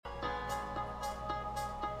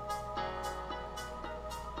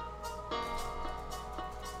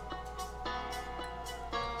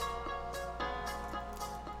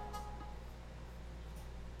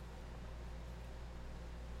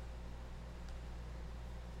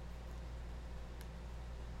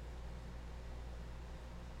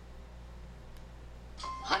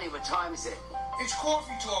Honey, what time is it? It's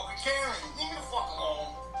coffee talk with Karen. Leave me the fuck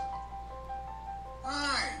alone.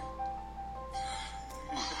 Hi.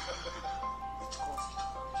 It's coffee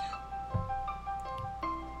talk.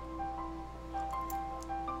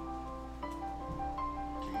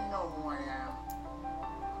 Do you know who I am?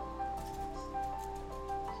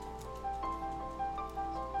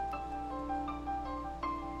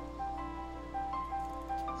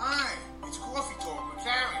 Hi. It's coffee talk with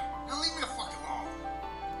Karen. Now leave me the fuck alone.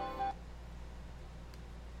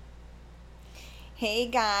 Hey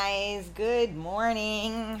guys, good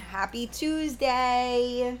morning. Happy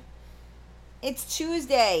Tuesday. It's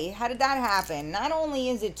Tuesday. How did that happen? Not only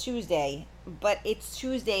is it Tuesday, but it's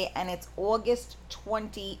Tuesday and it's August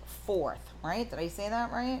 24th, right? Did I say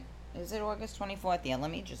that right? Is it August 24th? Yeah,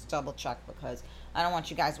 let me just double check because I don't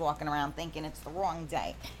want you guys walking around thinking it's the wrong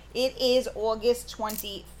day. It is August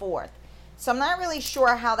 24th. So I'm not really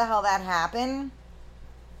sure how the hell that happened.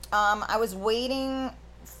 I was waiting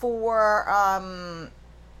for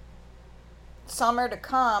summer to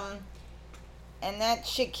come, and that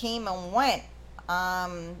shit came and went.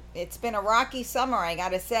 It's been a rocky summer, I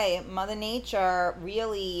gotta say. Mother Nature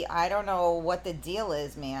really, I don't know what the deal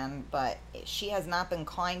is, man, but she has not been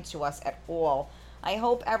kind to us at all. I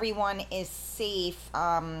hope everyone is safe.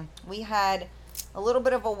 We had a little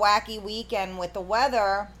bit of a wacky weekend with the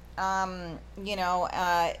weather, in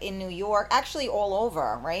New York, actually all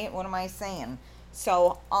over, right? What am I saying?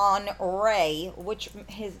 So on Ray, which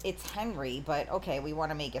it's Henry, but okay, we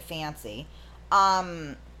want to make it fancy,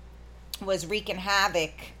 was wreaking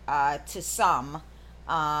havoc to some,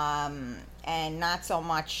 and not so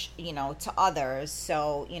much, to others.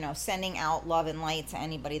 So, sending out love and light to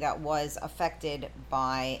anybody that was affected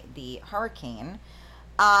by the hurricane,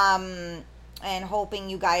 and hoping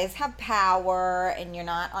you guys have power and you're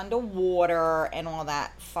not underwater and all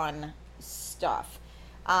that fun stuff.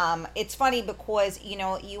 It's funny because,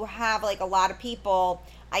 you have like a lot of people.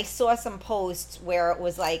 I saw some posts where it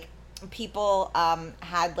was like people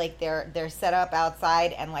had like their setup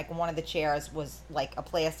outside, and like one of the chairs was like a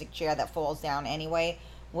plastic chair that falls down anyway,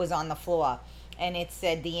 was on the floor. And it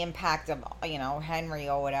said the impact of, Henry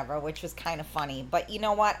or whatever, which was kind of funny. But you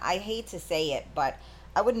know what? I hate to say it, but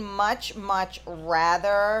I would much, much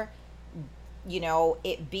rather,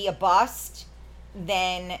 it be a bust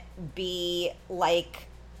than be like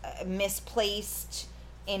misplaced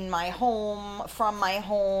in my home, from my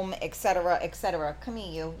home, etc., etc. Come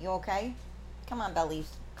here, you okay? Come on,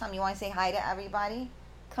 Bellies. Come, you want to say hi to everybody?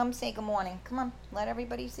 Come say good morning. Come on, let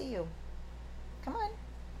everybody see you. Come on.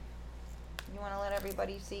 You want to let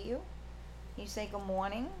everybody see you? You say good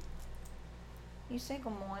morning? You say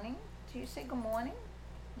good morning? Do you say good morning?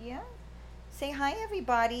 Yeah? Say hi,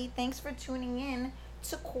 everybody. Thanks for tuning in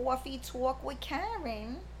to Coffee Talk with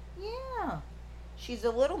Karen. Yeah. She's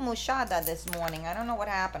a little mushada this morning. I don't know what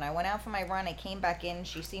happened. I went out for my run. I came back in.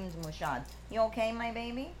 She seems mushad. You okay, my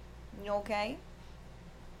baby? You okay?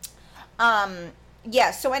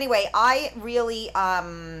 Yeah, so anyway, I really,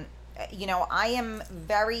 I am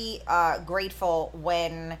very grateful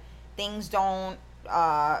when things don't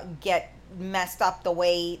get messed up the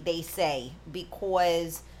way they say,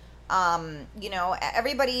 because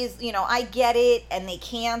everybody's, I get it, and they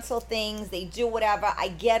cancel things, they do whatever. I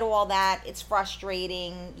get all that. It's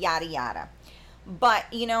frustrating, yada, yada. But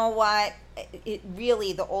you know what? It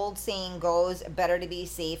really, the old saying goes, better to be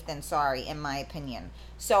safe than sorry, in my opinion.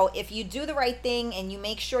 So if you do the right thing and you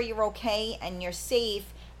make sure you're okay and you're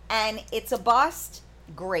safe and it's a bust,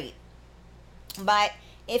 great. But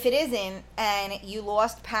if it isn't, and you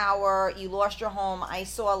lost power, you lost your home, I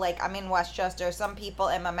saw, like, I'm in Westchester, some people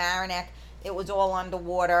in Mamaroneck, it was all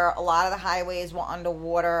underwater. A lot of the highways were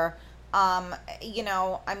underwater.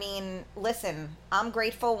 Listen, I'm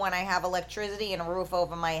grateful when I have electricity and a roof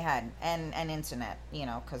over my head and internet,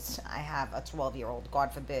 because I have a 12-year-old.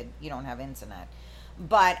 God forbid you don't have internet.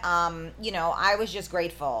 But, I was just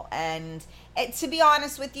grateful. And to be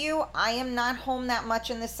honest with you, I am not home that much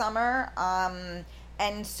in the summer.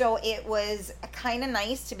 And so it was kind of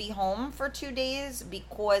nice to be home for 2 days,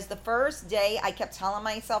 because the first day I kept telling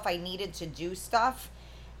myself I needed to do stuff,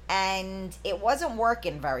 and it wasn't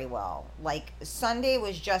working very well. Like, Sunday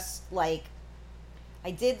was just like, I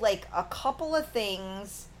did like a couple of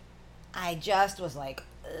things. I just was like,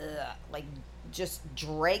 ugh, like just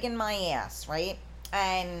dragging my ass, right?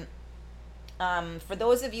 And for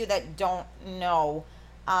those of you that don't know,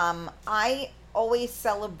 I always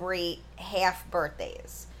celebrate half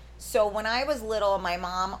birthdays. So when I was little, my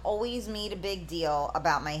mom always made a big deal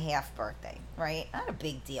about my half birthday, right? Not a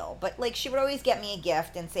big deal, but like she would always get me a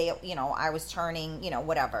gift and say, I was turning,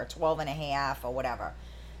 whatever, 12 and a half or whatever.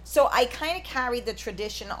 So I kind of carried the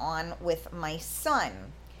tradition on with my son.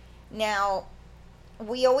 Now,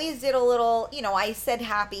 we always did a little, I said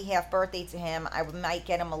happy half birthday to him. I might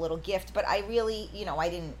get him a little gift, but I really, I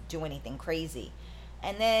didn't do anything crazy.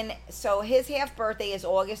 And then, so his half birthday is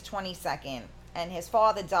August 22nd, and his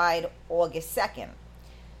father died August 2nd.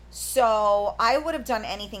 So I would have done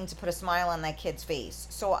anything to put a smile on that kid's face.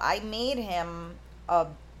 So I made him a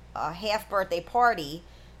half birthday party,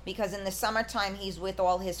 because in the summertime he's with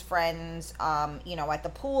all his friends, at the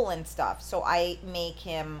pool and stuff. So I made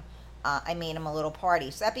him a little party.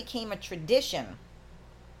 So that became a tradition,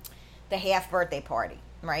 the half birthday party,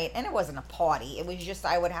 right? And it wasn't a party. It was just,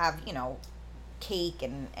 I would have, cake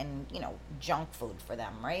and junk food for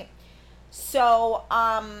them, right? So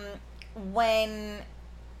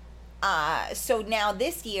so now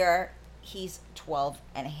this year he's 12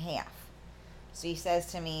 and a half. So he says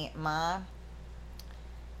to me, Ma,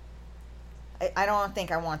 I don't think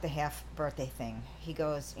I want the half birthday thing. He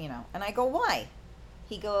goes, and I go, why?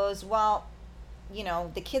 He goes, well,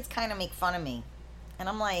 the kids kind of make fun of me. And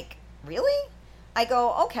I'm like, really? I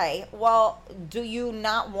go, okay, well, do you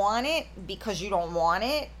not want it because you don't want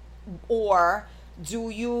it? Or do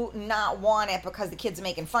you not want it because the kids are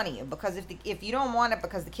making fun of you? Because if you don't want it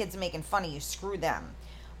because the kids are making fun of you, screw them.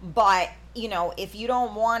 But, if you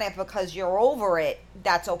don't want it because you're over it,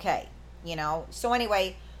 that's okay, So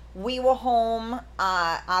anyway, we were home,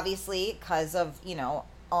 obviously, because of,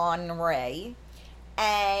 Henri.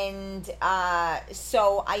 And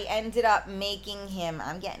so I ended up making him,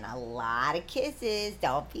 I'm getting a lot of kisses.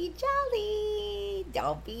 Don't be jolly.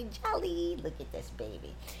 Don't be jolly. Look at this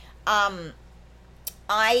baby.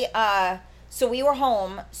 So we were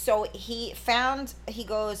home. So he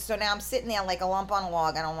goes, so now I'm sitting there like a lump on a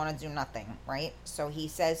log. I don't want to do nothing, right? So he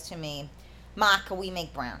says to me, Ma, can we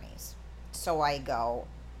make brownies? So I go,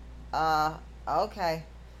 okay.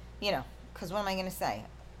 Because what am I going to say?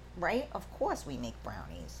 Right? Of course we make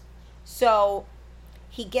brownies. So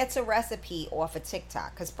he gets a recipe off of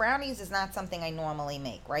TikTok, because brownies is not something I normally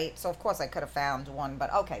make, right? So of course I could have found one,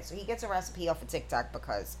 but okay. So he gets a recipe off of TikTok,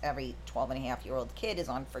 because every 12 and a half year old kid is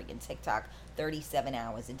on freaking TikTok 37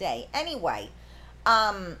 hours a day. Anyway,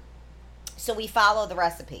 so we follow the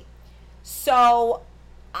recipe. So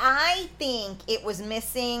I think it was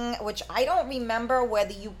missing, which I don't remember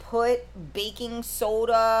whether you put baking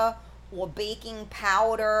soda or baking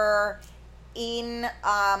powder in,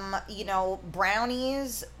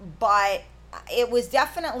 brownies, but it was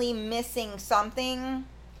definitely missing something,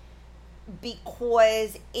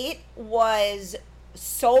 because it was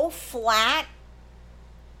so flat.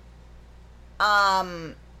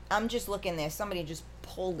 I'm just looking there. Somebody just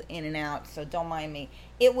pulled in and out, so don't mind me.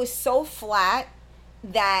 It was so flat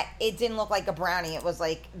that it didn't look like a brownie. It was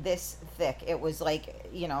like this thick. It was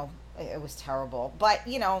like, it was terrible. But,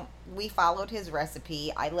 we followed his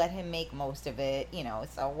recipe. I let him make most of it,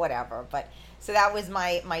 so whatever. But so that was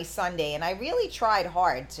my Sunday. And I really tried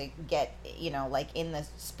hard to get, like in the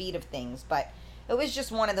speed of things. But it was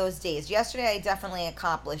just one of those days. Yesterday, I definitely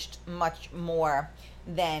accomplished much more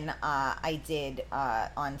than I did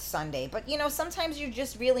on Sunday. But, sometimes you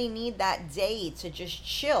just really need that day to just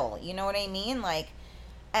chill. You know what I mean?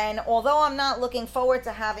 And although I'm not looking forward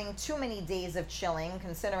to having too many days of chilling,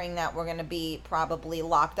 considering that we're going to be probably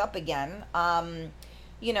locked up again,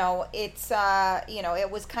 it's, it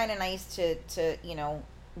was kind of nice to,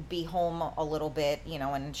 be home a little bit,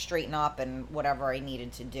 and straighten up and whatever I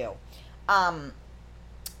needed to do.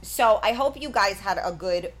 So I hope you guys had a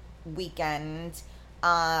good weekend.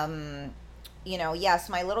 Yes,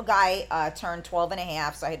 my little guy turned 12 and a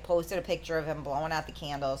half, so I had posted a picture of him blowing out the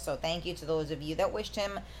candles. So thank you to those of you that wished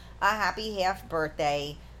him a happy half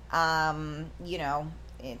birthday.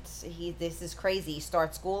 This is crazy. He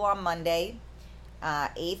starts school on Monday,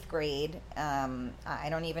 8th grade. I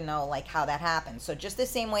don't even know how that happened. So just the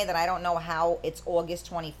same way that I don't know how it's August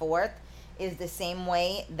 24th is the same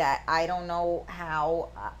way that I don't know how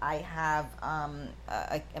I have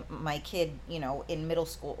my kid, in middle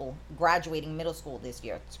school, graduating middle school this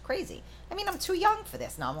year. It's crazy. I mean, I'm too young for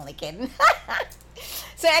this. No, I'm only kidding.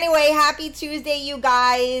 So anyway, happy Tuesday, you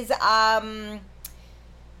guys.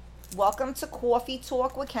 Welcome to Coffee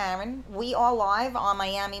Talk with Karen. We are live on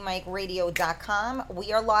MiamiMikeRadio.com.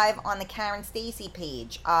 We are live on the Karen Stacy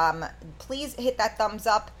page. Please hit that thumbs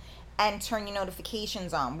up and turn your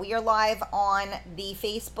notifications on. We are live on the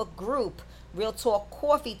Facebook group, Real Talk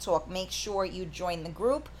Coffee Talk. Make sure you join the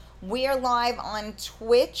group. We are live on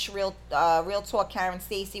Twitch, Real Talk Karen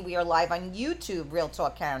Stacy. We are live on YouTube, Real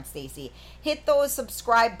Talk Karen Stacy. Hit those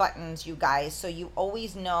subscribe buttons, you guys, so you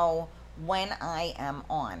always know when I am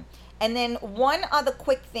on. And then one other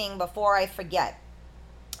quick thing before I forget.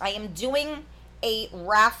 I am doing a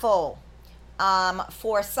raffle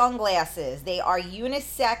for sunglasses. They are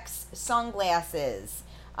unisex sunglasses,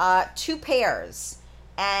 2 pairs.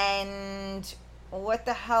 And what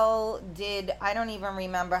the hell I don't even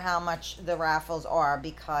remember how much the raffles are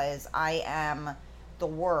because I am the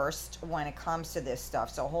worst when it comes to this stuff.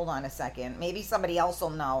 So hold on a second. Maybe somebody else will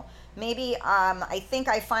know. Maybe I think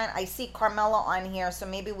I see Carmela on here, so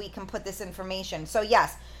maybe we can put this information. So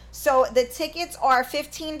yes, so the tickets are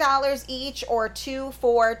 $15 each or 2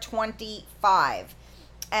 for $25.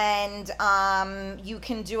 And you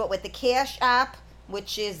can do it with the Cash App,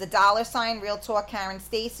 which is the $ Real Talk Karen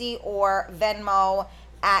Stacy, or Venmo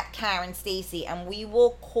at Karen Stacy, and we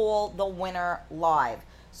will call the winner live.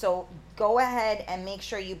 So go ahead and make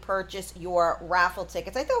sure you purchase your raffle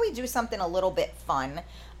tickets. I thought we'd do something a little bit fun.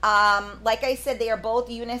 Like I said, they are both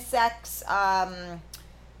unisex.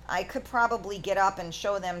 I could probably get up and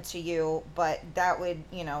show them to you, but that would,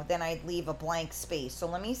 then I'd leave a blank space. So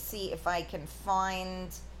let me see if I can find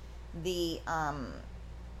the,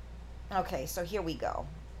 okay, so here we go.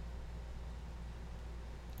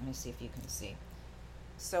 Let me see if you can see.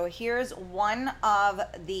 So here's one of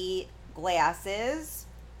the glasses.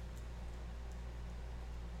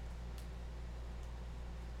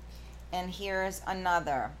 And here's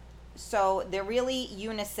another. So they're really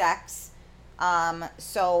unisex.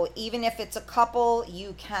 So even if it's a couple,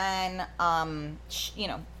 you can,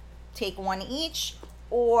 take one each,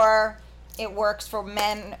 or it works for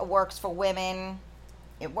men, it works for women.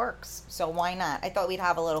 It works. So why not? I thought we'd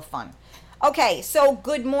have a little fun. Okay, so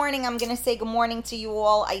good morning. I'm going to say good morning to you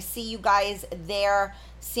all. I see you guys there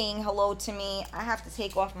saying hello to me. I have to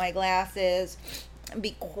take off my glasses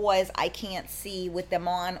because I can't see with them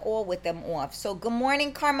on or with them off. So good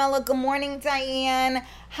morning, Carmela. Good morning, Diane.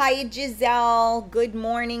 Hi, Giselle. Good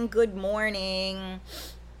morning. Good morning.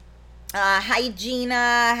 Hi, Gina.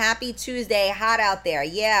 Happy Tuesday. Hot out there.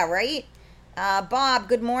 Yeah, right? Bob,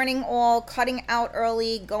 good morning all. Cutting out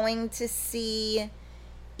early. Going to see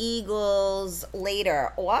Eagles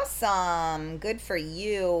later. Awesome. Good for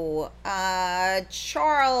you.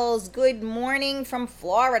 Charles, good morning from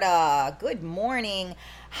Florida. Good morning.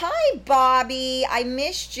 Hi, Bobby. I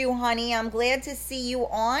missed you, honey. I'm glad to see you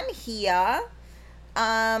on here.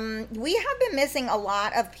 We have been missing a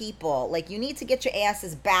lot of people. Like, you need to get your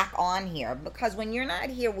asses back on here, because when you're not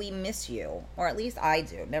here, we miss you. Or at least I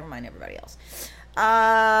do. Never mind everybody else.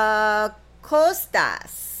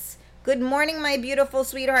 Costas. Good morning, my beautiful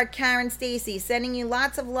sweetheart, Karen Stacy. Sending you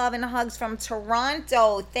lots of love and hugs from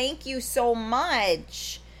Toronto. Thank you so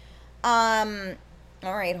much. All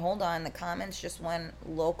right, hold on. The comments just went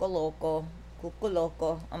loco.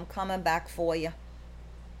 I'm coming back for you.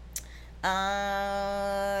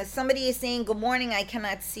 Somebody is saying, good morning. I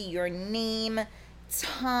cannot see your name.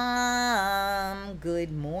 Tom,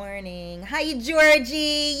 good morning. Hi,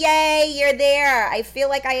 Georgie. Yay, you're there. I feel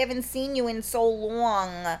like I haven't seen you in so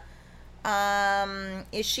long.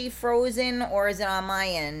 Is she frozen or is it on my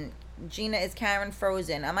end? Gina, is Karen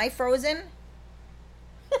frozen? Am I frozen?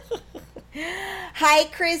 Hi,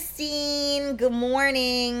 Christine. Good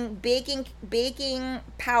morning. Baking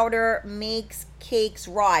powder makes cakes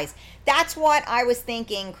rise. That's what I was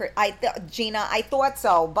thinking. Gina, I thought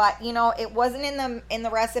so, but it wasn't in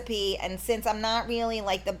the recipe, and since I'm not really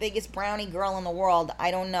like the biggest brownie girl in the world,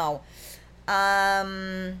 I don't know.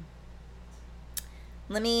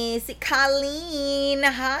 Let me see. Colleen,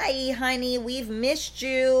 hi, honey. We've missed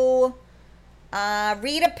you.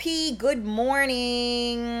 Rita P, good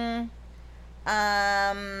morning.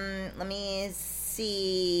 Let me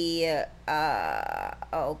see.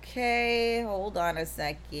 Okay, hold on a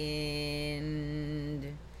second.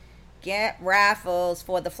 Get raffles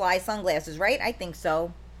for the fly sunglasses, right? I think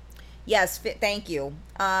so. Yes, thank you.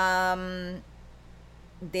 There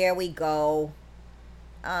we go.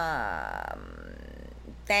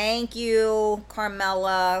 Thank you,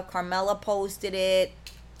 Carmela. Carmela posted it.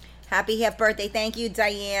 Happy half birthday. Thank you,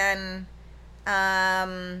 Diane.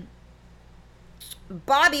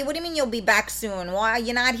 Bobby, what do you mean you'll be back soon? Why,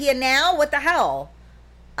 you're not here now? What the hell?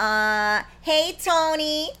 Hey,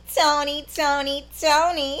 Tony. Tony.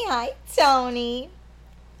 Hi, Tony.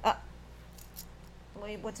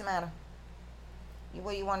 What's the matter? You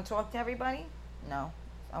want to talk to everybody? No.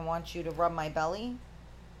 I want you to rub my belly.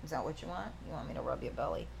 Is that what you want? You want me to rub your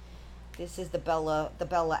belly? This is the Bella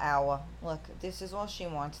hour. Look, this is all she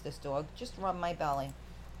wants, this dog. Just rub my belly.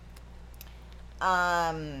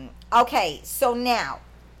 Okay, so now,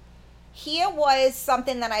 here was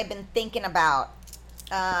something that I've been thinking about.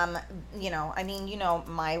 um, I mean,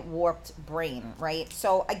 my warped brain, right?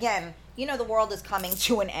 So again, the world is coming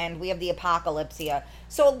to an end. We have the apocalypse here.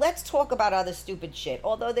 So let's talk about other stupid shit.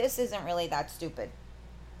 Although this isn't really that stupid.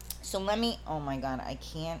 So oh my God, I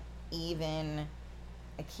can't even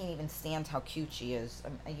stand how cute she is.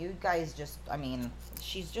 You guys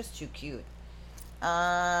she's just too cute.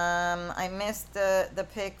 I missed the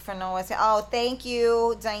pic for Noah. Oh, thank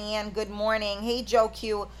you, Diane. Good morning. Hey, Joe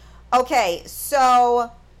Q. Okay,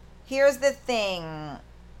 so here's the thing.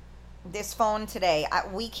 This phone today,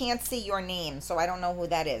 we can't see your name, so I don't know who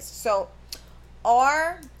that is. So,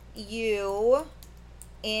 are you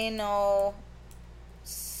innocent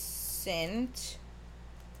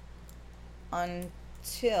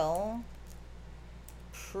until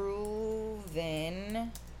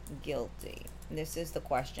proven guilty? This is the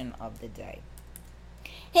question of the day.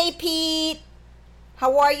 Hey, Pete.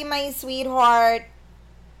 How are you, my sweetheart?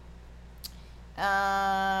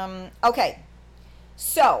 Okay.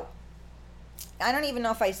 So, I don't even know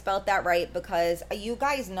if I spelled that right because you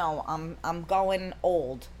guys know I'm going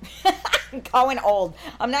old. I'm going old.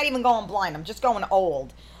 I'm not even going blind. I'm just going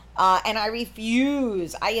old. And I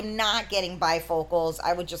refuse. I am not getting bifocals.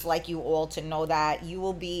 I would just like you all to know that. You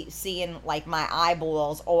will be seeing like my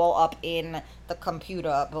eyeballs all up in the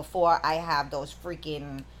computer before I have those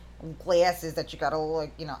freaking glasses that you gotta look,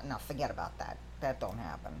 no, forget about that. That don't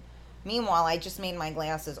happen. Meanwhile, I just made my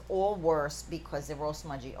glasses all worse because they're all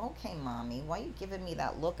smudgy. Okay, Mommy, why are you giving me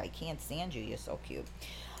that look? I can't stand you. You're so cute.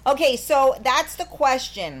 Okay, so that's the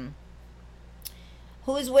question.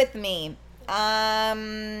 Who's with me?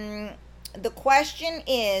 The question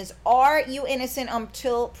is, are you innocent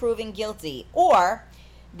until proven guilty? Or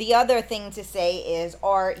the other thing to say is,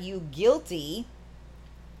 are you guilty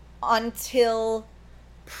until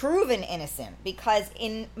proven innocent? Because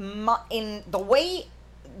in the way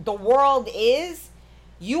the world is,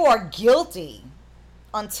 you are guilty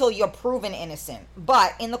until you're proven innocent.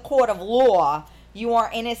 But in the court of law, you are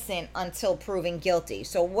innocent until proven guilty.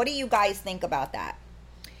 So what do you guys think about that?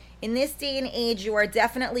 In this day and age, you are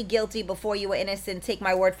definitely guilty before you are innocent. Take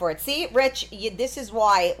my word for it. See, Rich, this is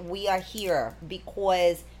why we are here,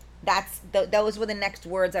 because those were the next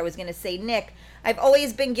words I was going to say. Nick, I've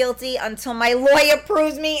always been guilty until my lawyer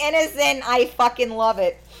proves me innocent. I fucking love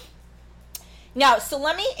it. Now, so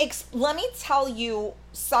let me tell you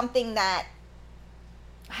something that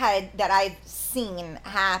I've seen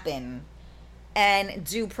happen and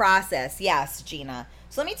due process. Yes, Gina.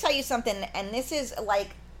 So let me tell you something, and this is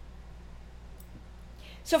like,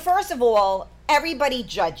 so first of all, everybody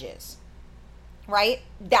judges, right?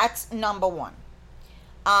 That's number one.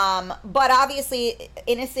 But obviously,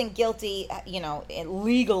 innocent, guilty,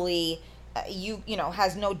 legally,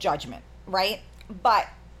 has no judgment, right? But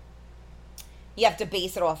you have to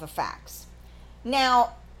base it off of facts.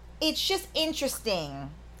 Now, it's just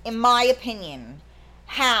interesting, in my opinion,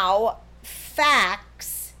 how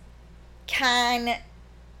facts can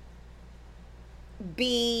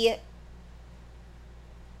be,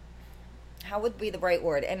 how would be the right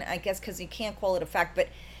word? And I guess because you can't call it a fact, but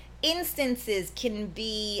instances can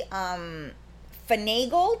be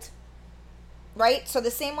finagled, right? So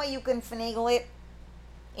the same way you can finagle it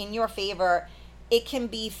in your favor, it can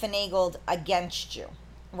be finagled against you,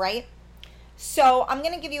 right? So I'm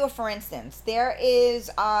gonna give you a for instance. There is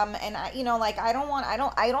and I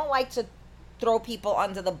don't like to throw people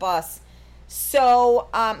under the bus. So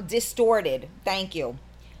distorted. Thank you.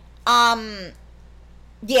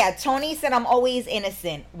 Yeah, Tony said I'm always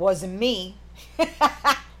innocent. Wasn't me.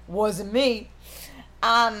 Wasn't me.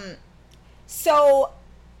 So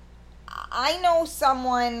I know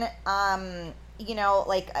someone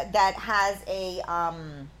that has a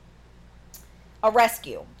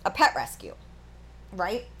rescue, a pet rescue,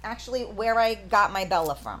 right? Actually, where I got my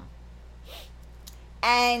Bella from.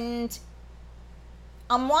 And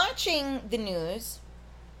I'm watching the news.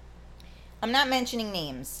 I'm not mentioning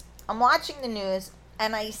names. I'm watching the news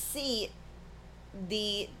and I see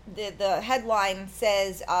the headline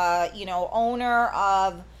says, owner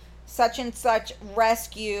of such and such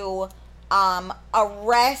rescue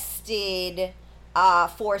arrested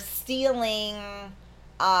for stealing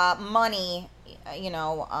money,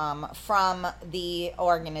 from the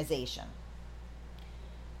organization.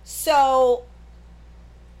 So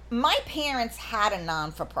my parents had a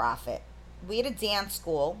non-for-profit. We had a dance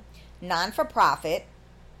school, non-for-profit,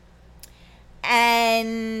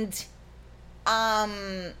 and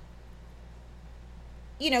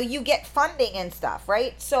you get funding and stuff,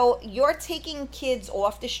 right? So you're taking kids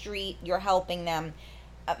off the street, you're helping them.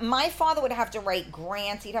 my father would have to write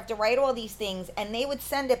grants. He'd have to write all these things, and they would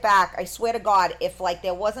send it back, I swear to God, if like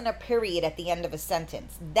there wasn't a period at the end of a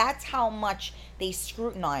sentence. That's how much they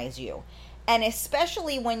scrutinize you. And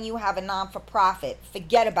especially when you have a non-for-profit,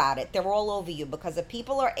 forget about it. They're all over you, because if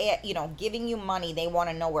people are, giving you money, they want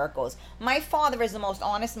to know where it goes. My father is the most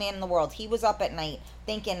honest man in the world. He was up at night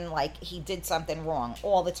thinking like he did something wrong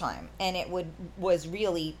all the time, and it was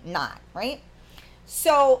really not, right?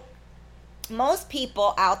 So most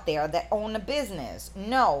people out there that own a business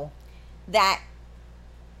know that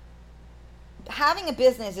having a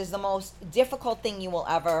business is the most difficult thing you will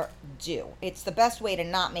ever do. It's the best way to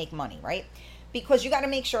not make money, right? Because you got to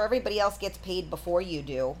make sure everybody else gets paid before you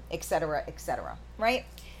do, etc., right?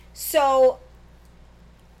 So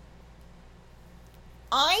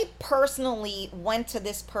I personally went to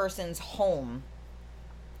this person's home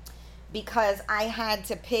because I had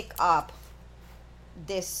to pick up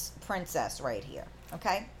this princess right here,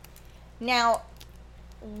 okay? Now,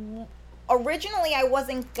 originally I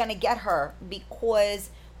wasn't gonna get her, because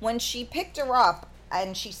when she picked her up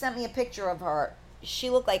and she sent me a picture of her, she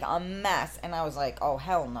looked like a mess, and I was like, oh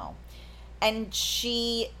hell no. And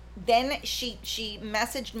she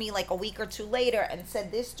messaged me like a week or two later and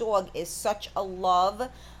said, this dog is such a love,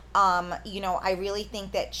 I really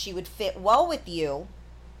think that she would fit well with you.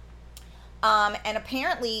 And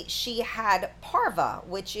apparently she had parva,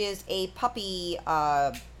 which is a puppy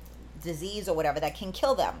disease or whatever that can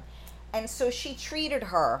kill them. And so she treated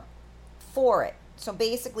her for it. So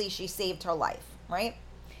basically she saved her life, right?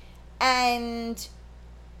 And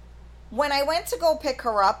when I went to go pick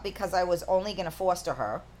her up, because I was only going to foster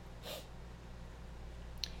her,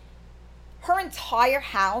 her entire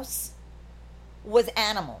house was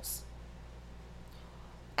animals.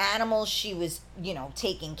 Animals she was,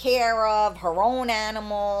 taking care of, her own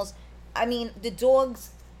animals. I mean, the dog's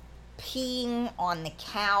peeing on the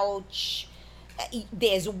couch.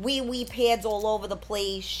 There's wee pads all over the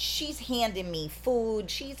place. She's handing me food.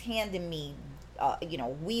 She's handing me,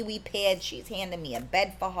 wee pads. She's handing me a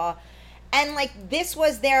bed for her. And like, this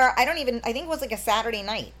was I think it was like a Saturday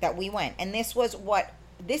night that we went. And this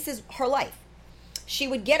is her life. She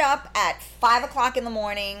would get up at 5 o'clock in the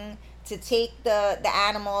morning to take the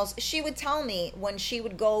animals. She would tell me when she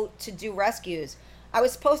would go to do rescues, I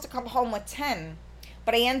was supposed to come home with 10,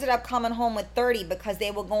 but I ended up coming home with 30 because they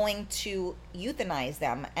were going to euthanize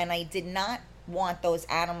them, and I did not want those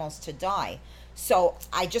animals to die. So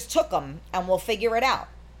I just took them, and we'll figure it out.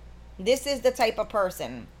 This is the type of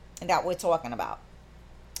person that we're talking about.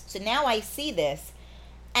 So now I see this,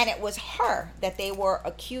 and it was her that they were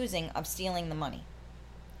accusing of stealing the money.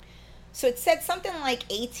 So it said something like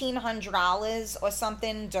 $1,800 or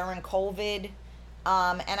something during COVID.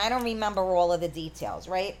 And I don't remember all of the details,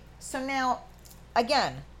 right? So now,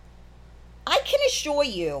 again, I can assure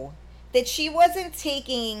you that she wasn't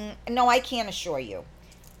taking... No, I can't assure you.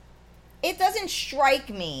 It doesn't strike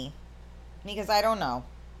me, because I don't know,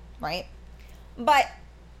 right? But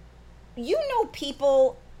you know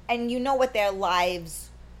people, and you know what their lives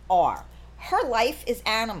are. Her life is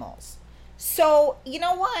animals. So, you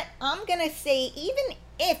know what? I'm going to say, even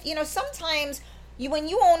if, sometimes when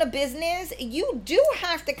you own a business, you do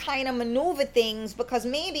have to kind of maneuver things, because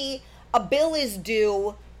maybe a bill is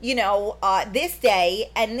due, this day,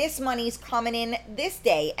 and this money's coming in this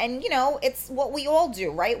day. And, it's what we all do,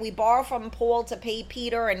 right? We borrow from Paul to pay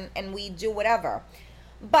Peter, and we do whatever.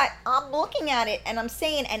 But I'm looking at it, and I'm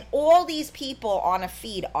saying, and all these people on a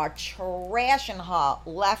feed are trashing her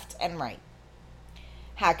left and right.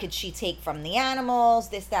 How could she take from the animals,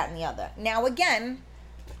 this, that, and the other? Now, again,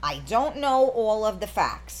 I don't know all of the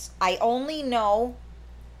facts. I only know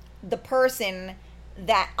the person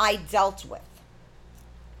that I dealt with.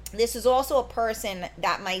 This is also a person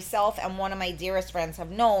that myself and one of my dearest friends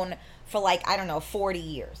have known for 40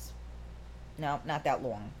 years. No, not that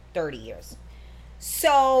long. 30 years.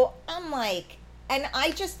 So I'm like, and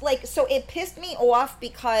I just so it pissed me off,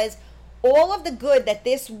 because all of the good that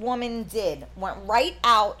this woman did went right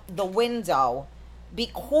out the window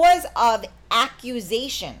because of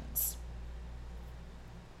accusations.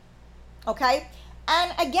 Okay?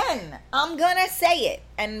 And again, I'm gonna say it,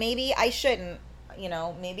 and maybe I shouldn't,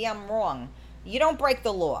 maybe I'm wrong. You don't break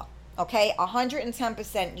the law, okay?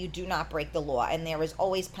 110% you do not break the law, and there is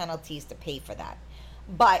always penalties to pay for that.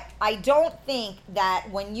 But I don't think that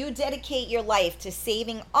when you dedicate your life to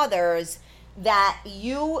saving others, that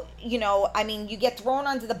you get thrown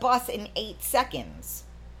under the bus in 8 seconds.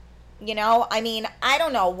 I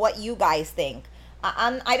don't know what you guys think.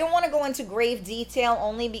 I don't want to go into grave detail,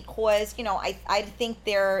 only because, I think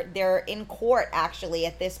they're in court actually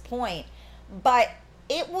at this point. But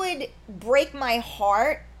it would break my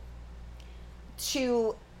heart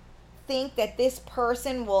to think that this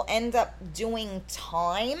person will end up doing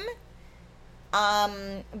time,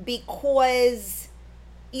 because,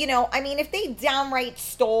 I mean, if they downright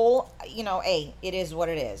stole, hey, it is what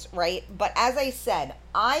it is, right? But as I said,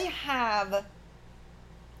 I have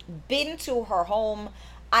been to her home.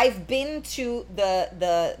 I've been to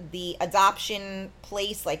the adoption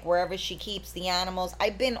place, like wherever she keeps the animals.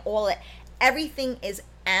 I've been everything is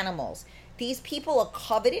animals. These people are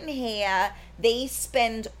covered in hair. They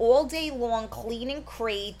spend all day long cleaning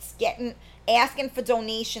crates, asking for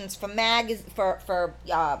donations for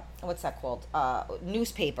what's that called?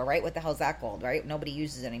 Newspaper, right? What the hell's that called, right? Nobody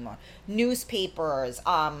uses it anymore. Newspapers,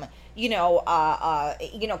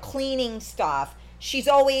 cleaning stuff. She's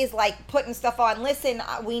always like putting stuff on. Listen,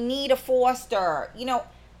 we need a foster.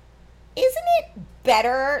 Isn't it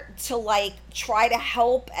better to like try to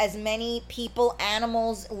help as many people,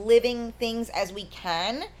 animals, living things as we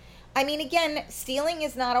can? I mean, again, stealing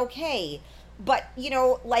is not okay. But,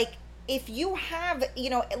 like if you have,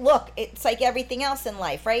 look, it's like everything else in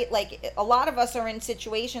life, right? Like a lot of us are in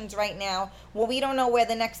situations right now where we don't know where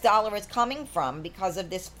the next dollar is coming from because of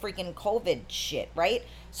this freaking COVID shit, right?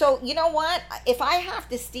 So, you know what? If I have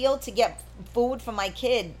to steal to get food for my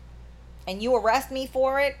kid and you arrest me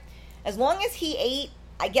for it, as long as he ate,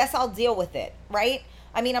 I guess I'll deal with it, right?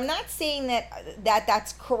 I mean, I'm not saying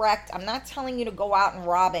that's correct. I'm not telling you to go out and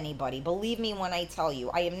rob anybody. Believe me when I tell you.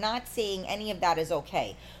 I am not saying any of that is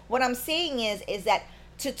okay. What I'm saying is that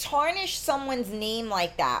to tarnish someone's name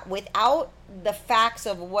like that without the facts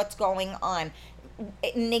of what's going on,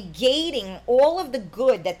 negating all of the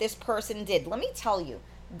good that this person did. Let me tell you,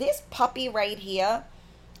 this puppy right here,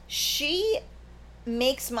 she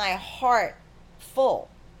makes my heart full.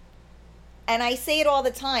 And I say it all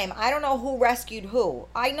the time. I don't know who rescued who.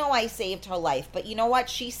 I know I saved her life, but you know what?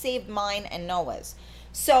 She saved mine and Noah's.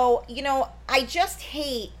 So, I just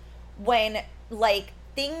hate when, like,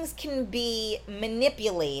 things can be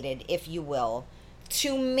manipulated, if you will,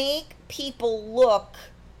 to make people look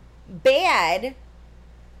bad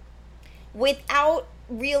without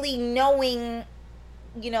really knowing,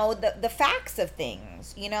 the facts of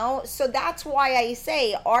things, So that's why I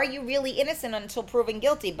say, are you really innocent until proven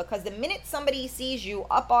guilty? Because the minute somebody sees you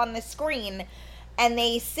up on the screen and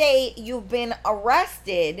they say you've been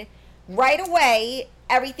arrested, right away,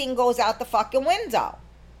 everything goes out the fucking window.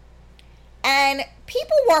 And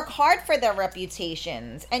people work hard for their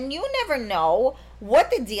reputations, and you never know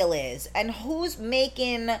what the deal is and who's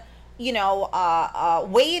making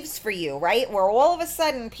waves for you, right? Where all of a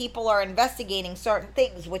sudden people are investigating certain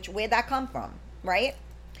things, where'd that come from, right?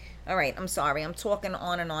 All right, I'm sorry, I'm talking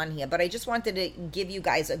on and on here, but I just wanted to give you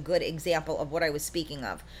guys a good example of what I was speaking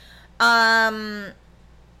of.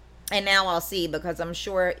 And now I'll see, because I'm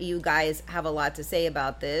sure you guys have a lot to say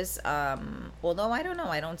about this. Although I don't know,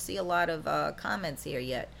 I don't see a lot of comments here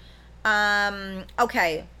yet.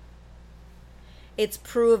 Okay. It's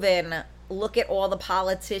proven. Look at all the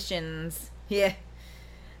politicians. Yeah,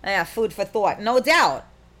 food for thought. No doubt.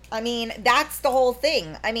 I mean, that's the whole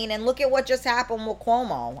thing. I mean, and look at what just happened with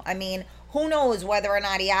Cuomo. I mean, who knows whether or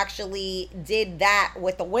not he actually did that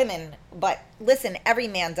with the women. But listen, every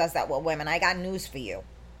man does that with women. I got news for you.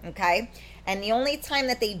 Okay? And the only time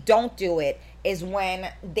that they don't do it is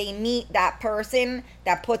when they meet that person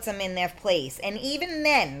that puts them in their place. And even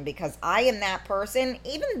then, because I am that person,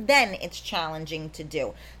 even then it's challenging to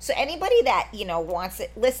do. So anybody that, wants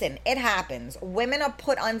it, listen, it happens. Women are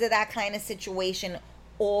put under that kind of situation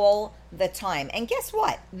all the time. And guess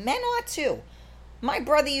what? Men are too. My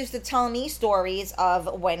brother used to tell me stories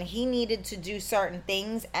of when he needed to do certain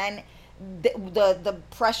things, and the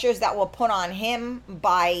pressures that were put on him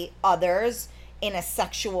by others in a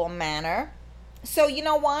sexual manner. So you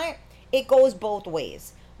know what? It goes both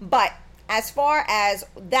ways. But as far as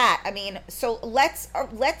that, I mean, so let's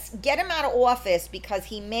get him out of office, because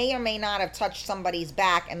he may or may not have touched somebody's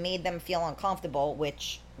back and made them feel uncomfortable,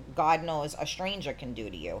 which God knows a stranger can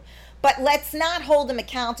do to you. But let's not hold him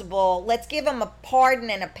accountable. Let's give him a pardon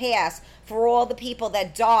and a pass for all the people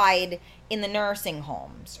that died in the nursing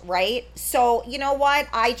homes, right? So, you know what?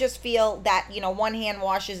 I just feel that, one hand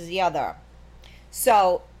washes the other.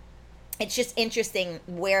 So it's just interesting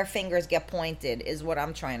where fingers get pointed is what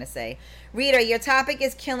I'm trying to say. Rita, your topic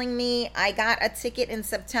is killing me. I got a ticket in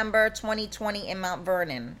September 2020 in Mount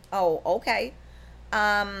Vernon. Oh, okay.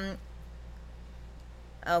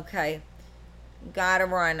 Okay. Gotta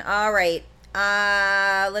run. All right.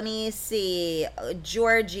 Let me see.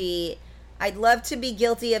 Georgie, I'd love to be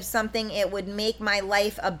guilty of something. It would make my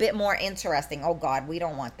life a bit more interesting. Oh, God, we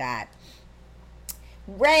don't want that.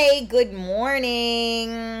 Ray, good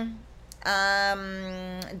morning.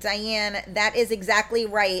 Diane, that is exactly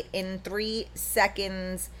right. In 3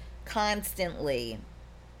 seconds constantly.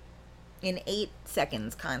 In 8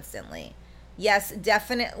 seconds constantly. Yes,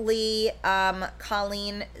 definitely.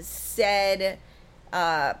 Colleen said,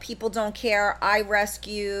 people don't care. I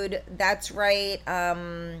rescued. That's right.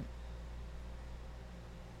 I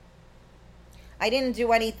didn't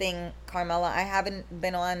do anything, Carmela. I haven't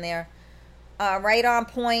been on there. Right on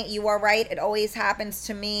point. You are right. It always happens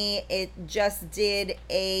to me. It just did,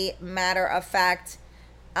 a matter of fact.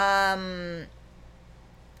 Hey,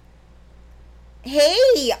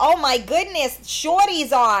 oh my goodness,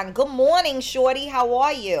 Shorty's on. Good morning, Shorty. How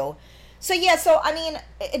are you? So yeah, so I mean,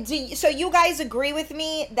 so you guys agree with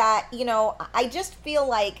me that, I just feel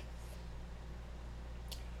like,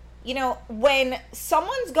 when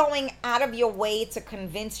someone's going out of your way to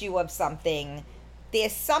convince you of something,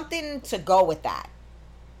 there's something to go with that.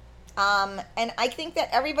 And I think that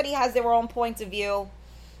everybody has their own points of view.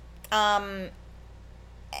 But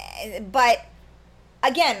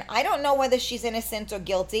again, I don't know whether she's innocent or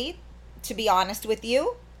guilty, to be honest with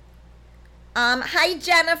you. Hi,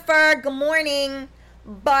 Jennifer. Good morning.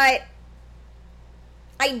 But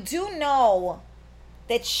I do know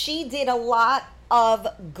that she did a lot of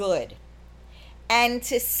good. And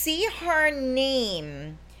to see her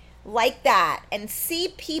name like that and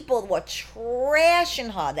see people were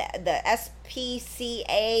trashing her, the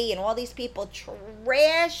SPCA and all these people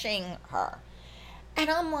trashing her.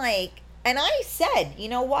 And I'm like, and I said, you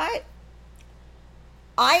know what?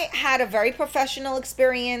 I had a very professional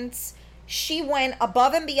experience. She went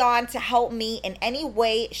above and beyond to help me in any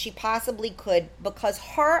way she possibly could because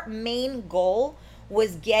her main goal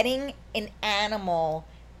was getting an animal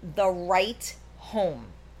the right home.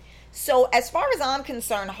 So as far as I'm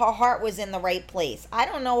concerned, her heart was in the right place. I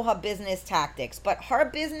don't know her business tactics, but her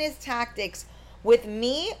business tactics with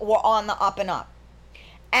me were on the up and up.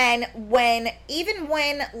 And even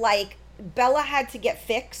when like Bella had to get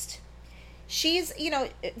fixed, she's,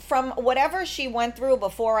 from whatever she went through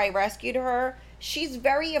before I rescued her, she's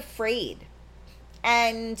very afraid.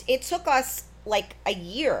 And it took us like a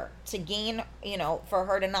year to gain, for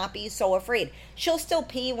her to not be so afraid. She'll still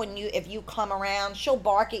pee if you come around. She'll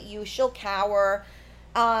bark at you. She'll cower.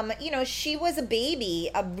 She was a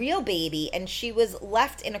baby, a real baby, and she was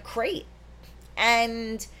left in a crate.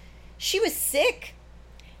 And she was sick.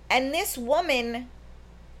 And this woman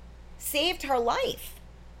saved her life.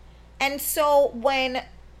 And so when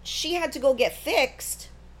she had to go get fixed,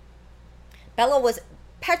 Bella was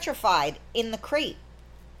petrified in the crate.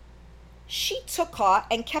 She took her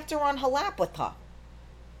and kept her on her lap with her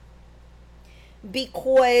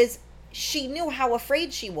because she knew how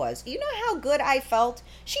afraid she was. You know how good I felt?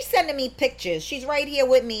 She's sending me pictures. She's right here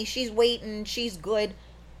with me. She's waiting. She's good.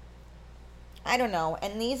 I don't know.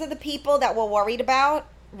 And these are the people that we're worried about?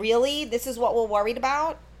 Really? This is what we're worried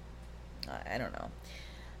about? I don't know.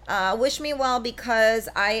 Wish me well because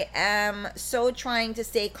I am so trying to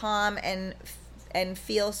stay calm and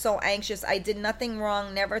feel so anxious. I did nothing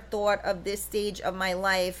wrong. Never thought of this stage of my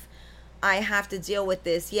life. I have to deal with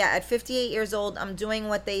this. Yeah, at 58 years old, I'm doing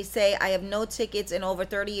what they say. I have no tickets in over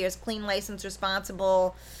 30 years. Clean license,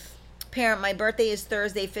 responsible parent. My birthday is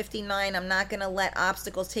Thursday, 59. I'm not going to let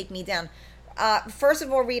obstacles take me down. First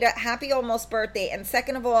of all, Rita, happy almost birthday. And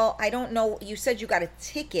second of all, I don't know. You said you got a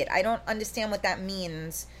ticket. I don't understand what that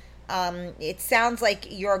means. It sounds like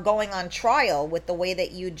you're going on trial with the way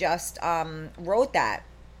that you just wrote that.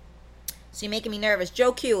 So you're making me nervous.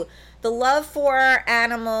 Joe Q, the love for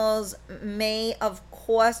animals may have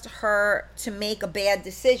caused her to make a bad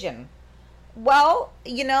decision. Well,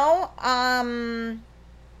 I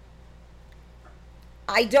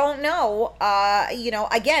don't know.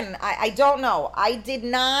 Again, I don't know. I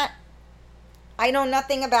know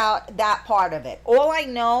nothing about that part of it. All I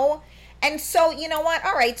know. And so, you know what?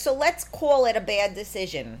 All right, so let's call it a bad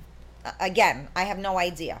decision. Again, I have no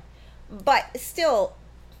idea. But still,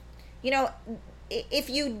 if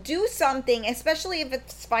you do something, especially if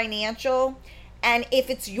it's financial, and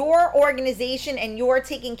if it's your organization and you're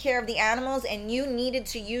taking care of the animals and you needed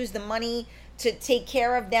to use the money to take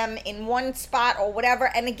care of them in one spot or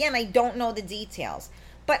whatever, and again, I don't know the details.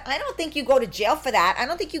 But I don't think you go to jail for that. I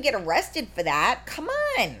don't think you get arrested for that. Come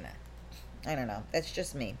on. I don't know. That's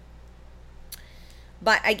just me.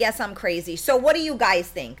 But I guess I'm crazy. So what do you guys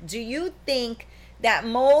think? Do you think that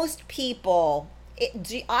most people,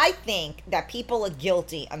 I think that people are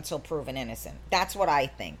guilty until proven innocent. That's what I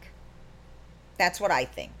think. That's what I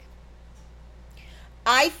think.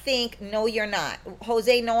 I think, no, you're not.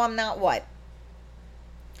 Jose, no, I'm not what?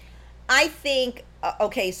 I think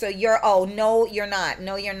okay, so you're oh no you're not.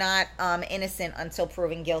 No you're not innocent until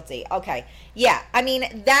proven guilty. Okay. Yeah. I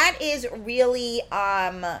mean that is really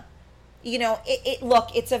you know it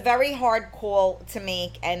look, it's a very hard call to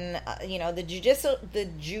make, and you know the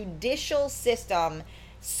judicial system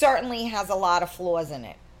certainly has a lot of flaws in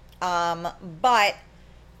it. But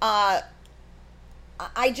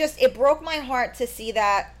I just, it broke my heart to see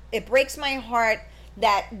that. It breaks my heart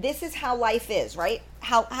that this is how life is, right?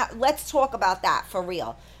 How let's talk about that for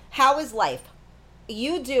real. How is life?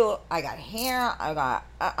 You do, I got hair, I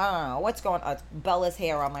don't know what's going on. Bella's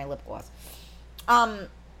hair on my lip gloss.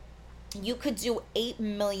 You could do 8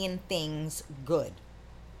 million things good.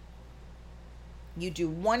 You do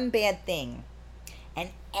one bad thing and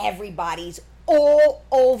everybody's all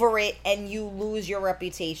over it and you lose your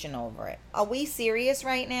reputation over it. Are we serious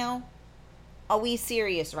right now? Are we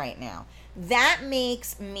serious right now? That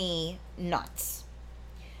makes me nuts.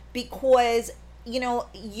 Because, you know,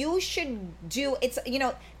 you should do, it's, you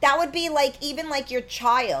know, that would be like, even like your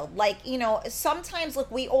child. Like, you know, sometimes,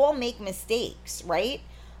 look, we all make mistakes, right?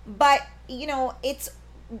 But, you know, it's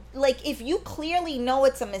like, if you clearly know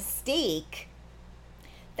it's a mistake,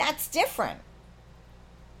 that's different.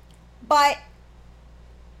 But,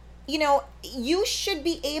 you know, you should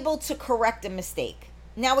be able to correct a mistake.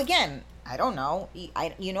 Now, again, I don't know.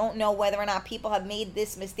 You don't know whether or not people have made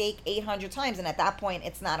this mistake 800 times. And at that point,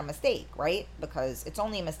 it's not a mistake, right? Because it's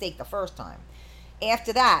only a mistake the first time.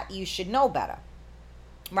 After that, you should know better,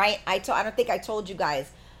 right? I don't think I told you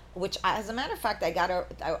guys, which, as a matter of fact,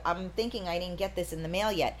 I'm thinking I didn't get this in the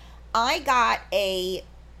mail yet. I got a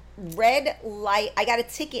red light. I got a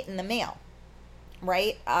ticket in the mail,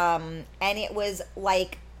 right? And it was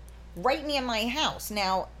like right near my house.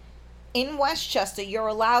 Now, in Westchester, you're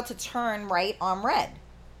allowed to turn right on red.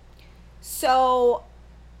 So,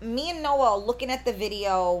 me and Noah looking at the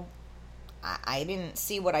video, I didn't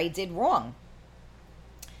see what I did wrong.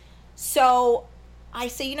 So, I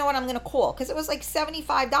say, you know what, I'm going to call. Because it was like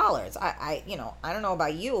 $75. You know, I don't know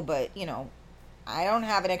about you, but, you know, I don't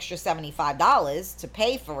have an extra $75 to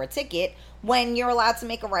pay for a ticket when you're allowed to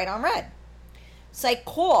make a right on red. So I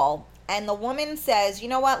call, and the woman says, you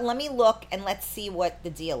know what, let me look and let's see what the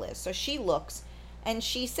deal is. So she looks and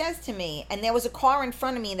she says to me, and there was a car in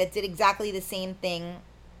front of me that did exactly the same thing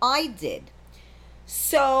I did.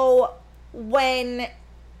 So when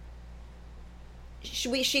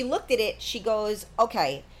she looked at it, she goes,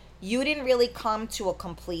 okay, you didn't really come to a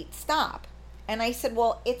complete stop. And I said,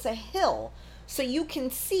 well, it's a hill, so you can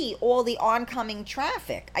see all the oncoming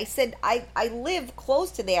traffic. I said, I live close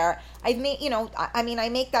to there. I've made, you know, I mean, I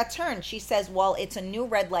make that turn. She says, well, it's a new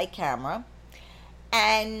red light camera.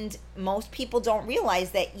 And most people don't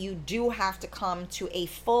realize that you do have to come to a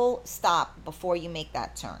full stop before you make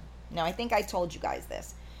that turn. Now, I think I told you guys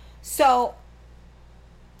this. So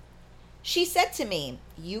she said to me,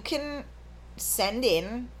 you can send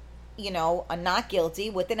in, you know, a not guilty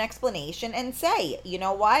with an explanation and say, you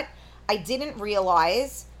know what? I didn't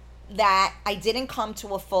realize that I didn't come to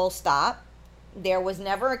a full stop. There was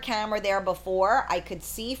never a camera there before. I could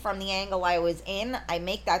see from the angle I was in. I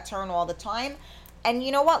make that turn all the time. And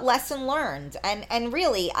you know what? Lesson learned. And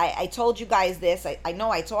really, I told you guys this. I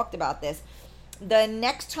know I talked about this. The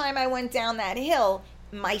next time I went down that hill,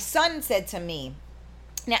 my son said to me,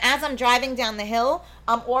 now as I'm driving down the hill,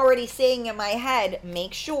 I'm already saying in my head,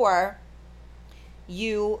 make sure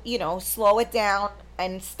you know, slow it down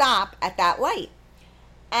and stop at that light.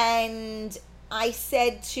 And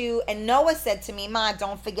and Noah said to me, Ma,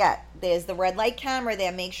 don't forget, there's the red light camera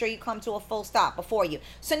there. Make sure you come to a full stop before you.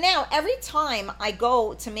 So now every time I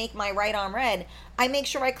go to make my right on red, I make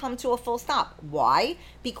sure I come to a full stop. Why?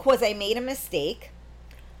 Because I made a mistake.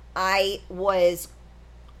 I was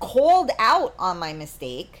called out on my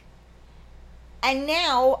mistake. And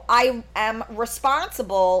now I am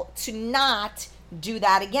responsible to not do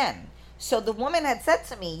that again. So the woman had said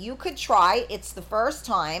to me, you could try. It's the first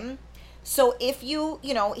time. So if you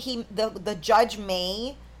know, the judge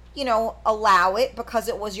may, you know, allow it because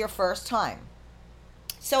it was your first time.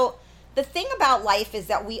 So the thing about life is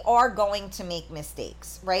that we are going to make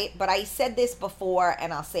mistakes, right? But I said this before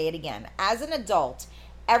and I'll say it again. As an adult,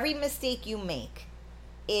 every mistake you make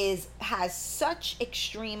has such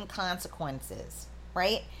extreme consequences,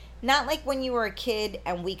 right? Not like when you were a kid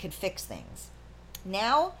and we could fix things.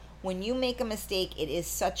 Now, when you make a mistake, it is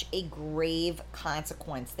such a grave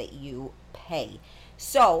consequence that you pay.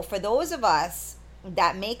 So for those of us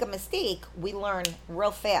that make a mistake, we learn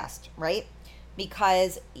real fast, right?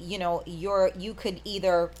 Because, you know, you could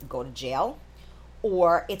either go to jail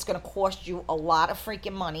or it's going to cost you a lot of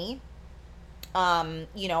freaking money.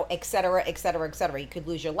 et cetera, et cetera, et cetera. You could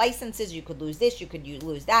lose your licenses, you could lose this, you could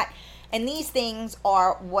lose that. And these things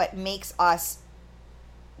are what makes us,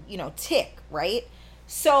 tick, right?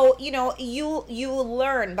 So, you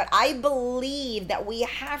learn, but I believe that we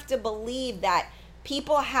have to believe that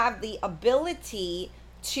people have the ability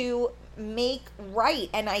to make right.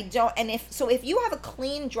 And if you have a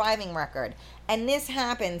clean driving record and this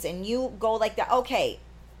happens and you go like that, okay,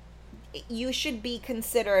 you should be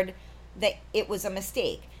considered that it was a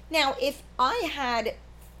mistake. Now, if I had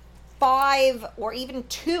 5 or even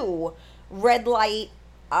 2 red light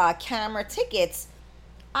camera tickets,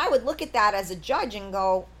 I would look at that as a judge and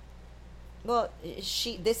go, well,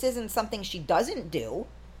 this isn't something she doesn't do.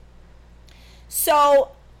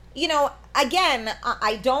 So, again,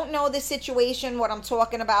 I don't know the situation, what I'm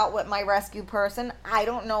talking about with my rescue person. I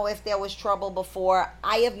don't know if there was trouble before.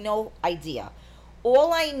 I have no idea.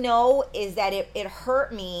 All I know is that it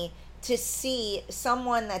hurt me to see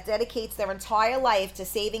someone that dedicates their entire life to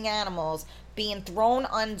saving animals being thrown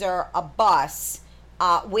under a bus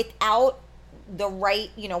without the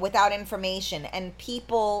right, without information, and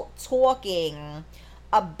people talking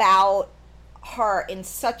about her in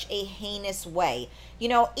such a heinous way.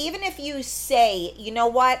 Even if you say,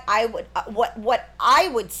 what I would what I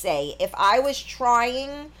would say if I was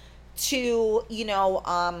trying to,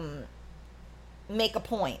 make a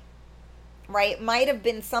point, right? Might have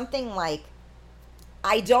been something like,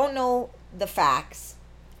 I don't know the facts,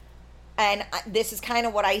 and this is kind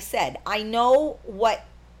of what I said. I know what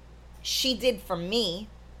she did for me,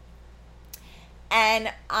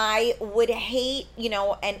 and I would hate,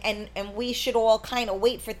 and we should all kind of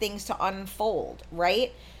wait for things to unfold,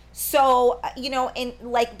 right? So,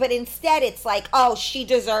 but instead it's like, oh, she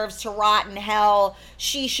deserves to rot in hell.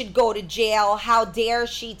 She should go to jail. How dare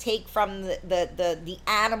she take from the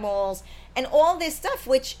animals and all this stuff,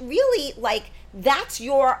 which really, that's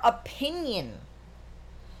your opinion.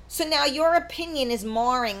 So now your opinion is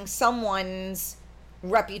marring someone's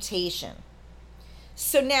reputation.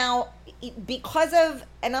 So now, because of,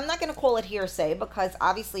 and I'm not going to call it hearsay, because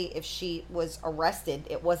obviously if she was arrested,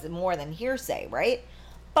 it wasn't more than hearsay, right?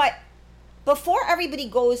 But before everybody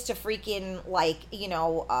goes to freaking,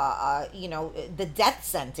 the death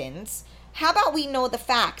sentence, how about we know the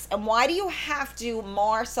facts? And why do you have to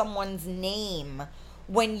mar someone's name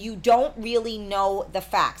when you don't really know the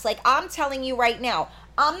facts? Like, I'm telling you right now,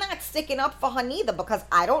 I'm not sticking up for her neither, because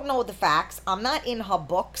I don't know the facts. I'm not in her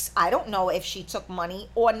books. I don't know if she took money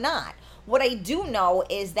or not. What I do know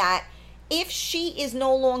is that if she is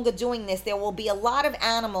no longer doing this, there will be a lot of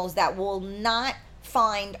animals that will not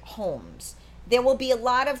find homes. There will be a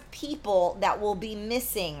lot of people that will be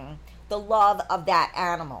missing the love of that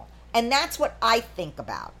animal. And that's what I think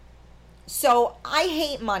about. So I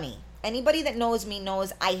hate money. Anybody that knows me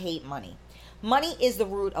knows I hate money. Money is the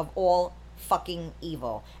root of all fucking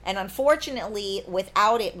evil. And unfortunately,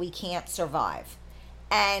 without it, we can't survive.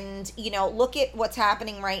 And, look at what's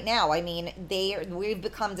happening right now. I mean, we've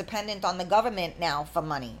become dependent on the government now for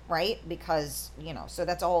money, right? Because, so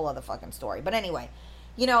that's a whole other fucking story. But anyway,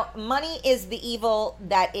 money is the evil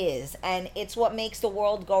that is. And it's what makes the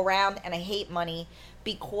world go round. And I hate money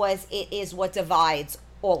because it is what divides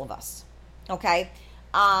all of us. Okay?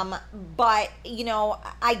 But,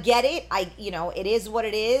 I get it. It is what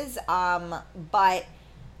it is. But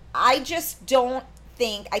I just don't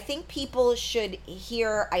I think people should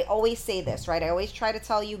hear, I always say this, right? I always try to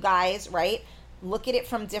tell you guys, right? Look at it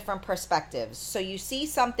from different perspectives. So you see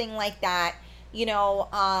something like that, you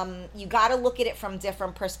got to look at it from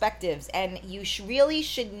different perspectives. And you really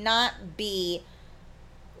should not be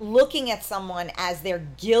looking at someone as they're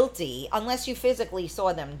guilty, unless you physically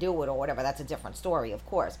saw them do it or whatever. That's a different story, of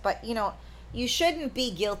course. But, you shouldn't be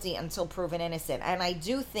guilty until proven innocent. And I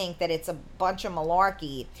do think that it's a bunch of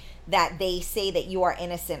malarkey that they say that you are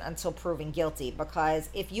innocent until proven guilty. Because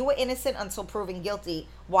if you were innocent until proven guilty,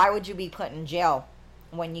 why would you be put in jail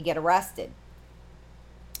when you get arrested?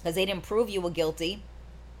 Because they didn't prove you were guilty.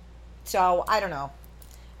 So, I don't know.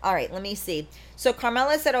 All right, let me see. So,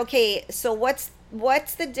 Carmela said, okay, so what's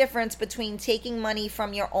the difference between taking money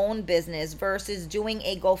from your own business versus doing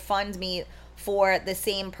a GoFundMe for the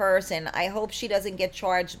same person? I hope she doesn't get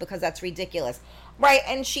charged because that's ridiculous. Right,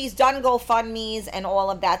 and she's done GoFundMes and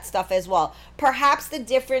all of that stuff as well. Perhaps the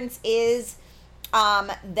difference is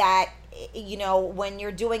that, when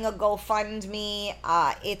you're doing a GoFundMe,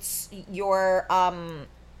 it's your,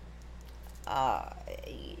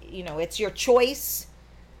 it's your choice.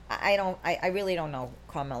 I really don't know,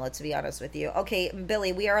 Carmela, to be honest with you. Okay,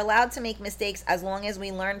 Billy, we are allowed to make mistakes as long as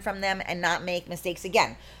we learn from them and not make mistakes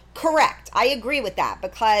again. Correct. I agree with that,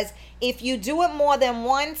 because if you do it more than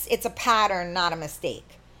once, it's a pattern, not a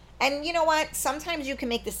mistake. And you know what? Sometimes you can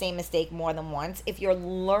make the same mistake more than once if you're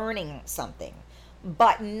learning something,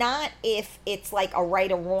 but not if it's like a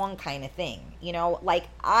right or wrong kind of thing. You know, like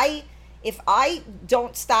if I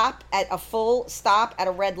don't stop at a full stop at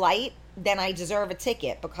a red light, then I deserve a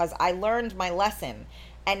ticket because I learned my lesson.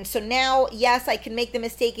 And so now, yes, I can make the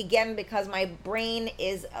mistake again because my brain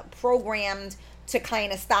is programmed to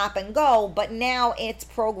kind of stop and go, but now it's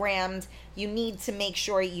programmed, you need to make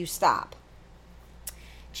sure you stop.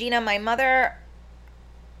 Gina, my mother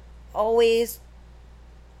always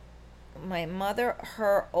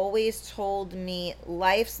told me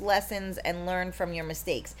life's lessons and learn from your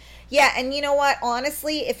mistakes. Yeah, and you know what?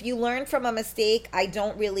 Honestly, if you learn from a mistake, I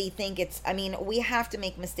don't really think we have to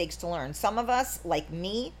make mistakes to learn. Some of us, like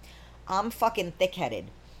me, I'm fucking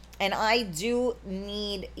thick-headed. And I do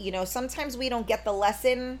need, sometimes we don't get the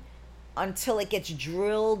lesson until it gets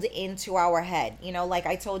drilled into our head. Like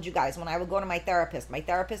I told you guys, when I would go to my therapist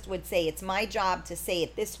would say, it's my job to say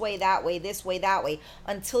it this way, that way, this way, that way,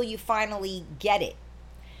 until you finally get it.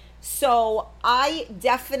 So I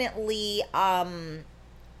definitely, some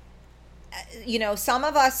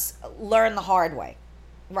of us learn the hard way,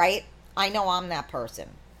 right? I know I'm that person.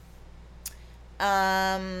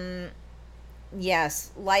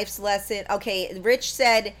 Yes, life's lesson. Okay, Rich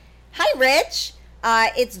said, hi, Rich.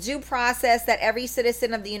 It's due process that every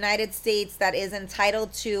citizen of the United States that is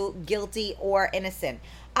entitled to, guilty or innocent.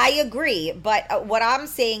 I agree, but what I'm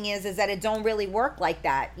saying is that it don't really work like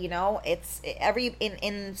that. It's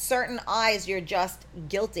in certain eyes, you're just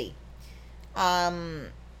guilty. Let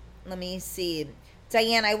me see.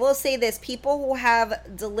 Diane, I will say this. People who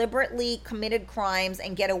have deliberately committed crimes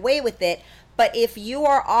and get away with it, but if you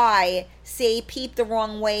or I say peep the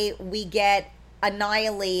wrong way, we get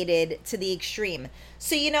annihilated to the extreme.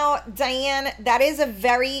 So, Diane, that is a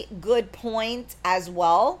very good point as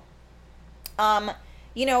well. There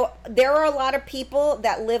are a lot of people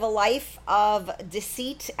that live a life of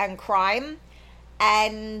deceit and crime.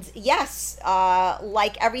 And yes,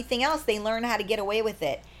 like everything else, they learn how to get away with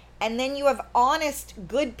it. And then you have honest,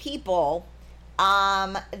 good people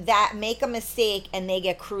that make a mistake and they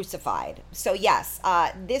get crucified. So yes,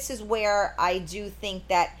 this is where I do think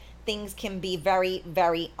that things can be very,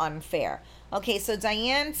 very unfair. Okay, so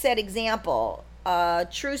Diane said, example,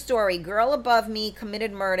 true story, girl above me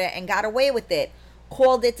committed murder and got away with it,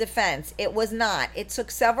 called it defense. It was not. It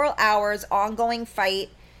took several hours, ongoing fight.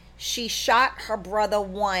 She shot her brother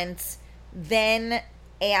once, then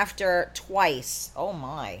after twice. Oh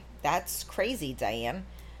my, that's crazy, Diane.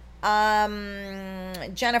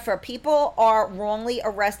 Jennifer, people are wrongly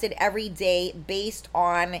arrested every day based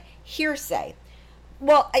on hearsay.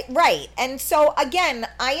 Well, right. And so, again,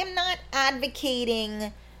 I am not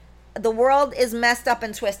advocating the world is messed up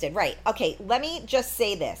and twisted. Right. Okay, let me just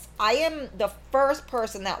say this. I am the first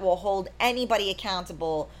person that will hold anybody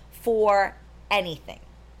accountable for anything.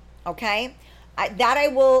 Okay? That I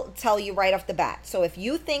will tell you right off the bat. So if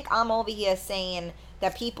you think I'm over here saying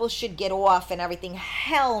that people should get off and everything,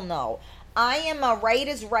 hell no. I am a right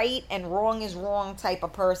is right and wrong is wrong type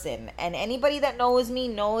of person. And anybody that knows me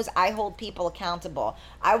knows I hold people accountable.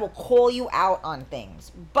 I will call you out on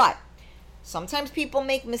things. But sometimes people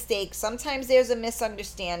make mistakes. Sometimes there's a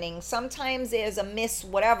misunderstanding. Sometimes there's a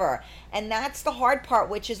whatever. And that's the hard part,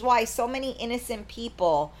 which is why so many innocent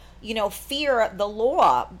people, fear the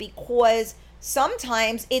law, because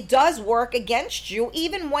sometimes it does work against you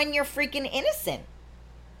even when you're freaking innocent.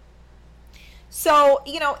 So,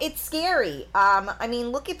 it's scary.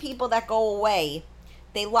 Look at people that go away.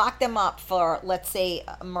 They lock them up for, let's say,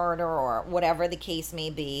 murder or whatever the case may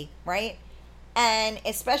be, right? And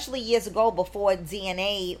especially years ago before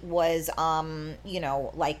DNA was,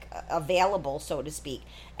 available, so to speak.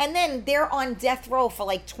 And then they're on death row for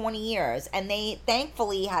like 20 years. And they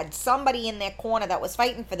thankfully had somebody in their corner that was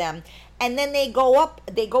fighting for them. And then they go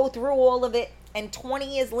through all of it. And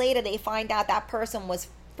 20 years later, they find out that person was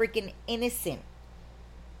freaking innocent.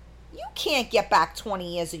 You can't get back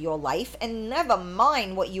 20 years of your life, and never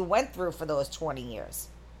mind what you went through for those 20 years.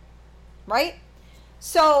 Right?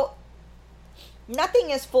 So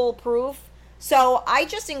nothing is foolproof. So I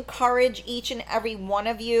just encourage each and every one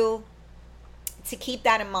of you to keep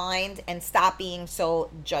that in mind and stop being so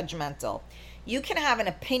judgmental. You can have an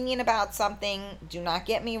opinion about something, do not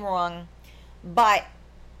get me wrong, but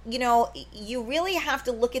you really have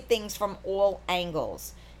to look at things from all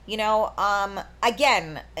angles.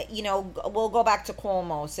 Again, we'll go back to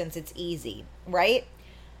Cuomo since it's easy, right?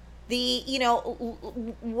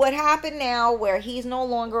 what happened now where he's no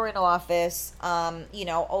longer in office,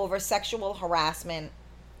 over sexual harassment.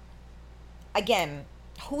 Again,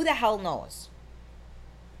 who the hell knows?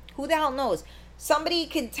 Who the hell knows? Somebody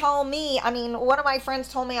could tell me, I mean, one of my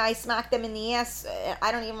friends told me I smacked them in the ass.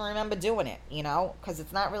 I don't even remember doing it, because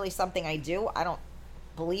it's not really something I do. I don't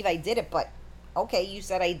believe I did it, but okay, you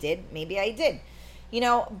said I did. Maybe I did.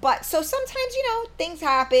 But so sometimes, things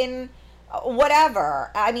happen, whatever.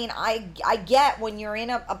 I mean, I get when you're in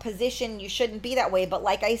a position you shouldn't be that way, but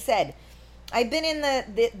like I said, I've been in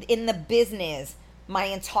the business my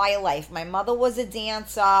entire life. My mother was a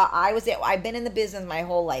dancer. I've been in the business my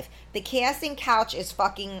whole life. The casting couch is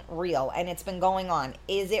fucking real, and it's been going on.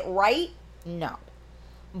 Is it right? No.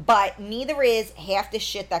 But neither is half the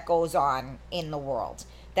shit that goes on in the world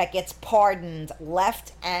that gets pardoned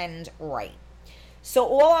left and right. So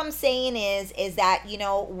all I'm saying is that,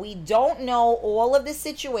 we don't know all of the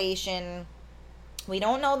situation. We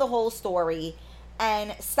don't know the whole story.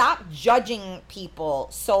 And stop judging people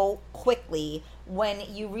so quickly when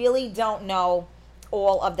you really don't know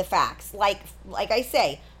all of the facts. Like I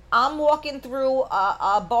say, I'm walking through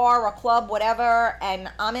a bar, a club, whatever,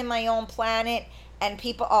 and I'm in my own planet, and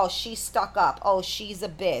people, oh, she's stuck up. Oh, she's a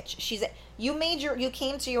bitch. You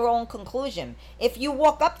came to your own conclusion. If you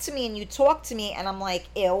walk up to me and you talk to me and I'm like,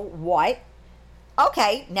 ew, what?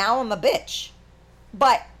 Okay, now I'm a bitch.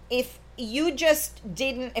 But if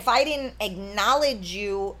I didn't acknowledge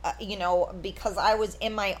you, because I was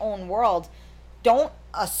in my own world, don't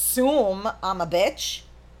assume I'm a bitch.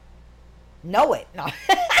 Know it. No.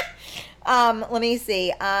 Let me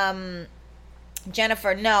see.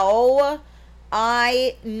 Jennifer, no,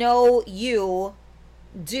 I know you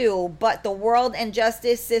do, but the world and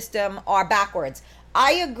justice system are backwards.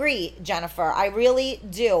 I agree, Jennifer. I really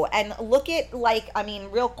do. And look at,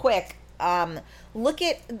 real quick, look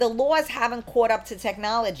at the laws haven't caught up to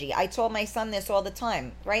technology. I told my son this all the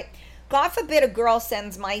time, right? God forbid a girl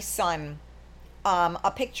sends my son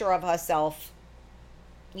a picture of herself,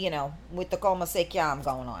 with the como se llama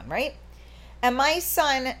going on, right? And my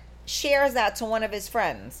son shares that to one of his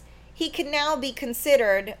friends. He can now be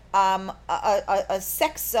considered a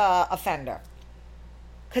sex offender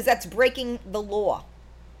because that's breaking the law.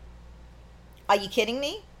 Are you kidding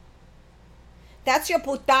me? That's your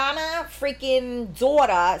putana freaking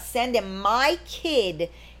daughter sending my kid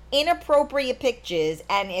inappropriate pictures,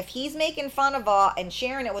 and if he's making fun of her and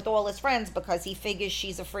sharing it with all his friends because he figures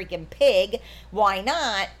she's a freaking pig, why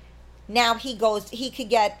not? Now he could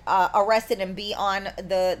get arrested and be on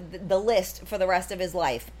the list for the rest of his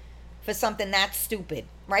life for something that stupid,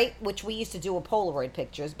 right? Which we used to do with Polaroid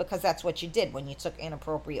pictures because that's what you did when you took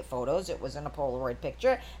inappropriate photos. It was in a Polaroid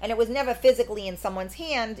picture and it was never physically in someone's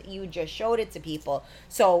hand. You just showed it to people.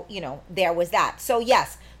 So, there was that. So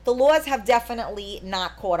yes, the laws have definitely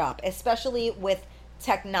not caught up, especially with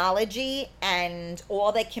technology and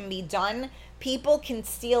all that can be done. People can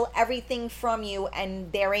steal everything from you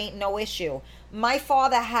and there ain't no issue. My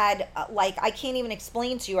father had, I can't even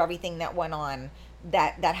explain to you everything that went on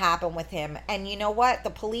that happened with him. And you know what?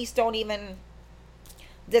 The police don't even...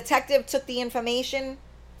 Detective took the information.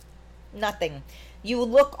 Nothing. You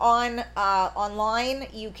look online,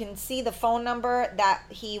 you can see the phone number that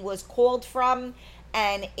he was called from,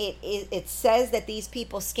 and it says that these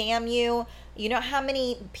people scam you. You know how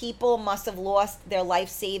many people must have lost their life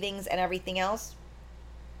savings and everything else?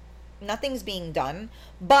 Nothing's being done.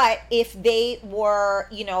 But if they were,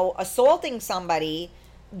 assaulting somebody,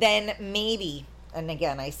 then maybe, and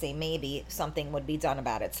again, I say maybe, something would be done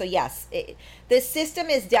about it. So yes, the system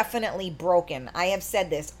is definitely broken. I have said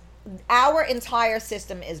this. Our entire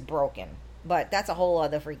system is broken. But that's a whole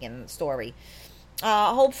other freaking story.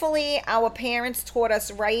 Hopefully our parents taught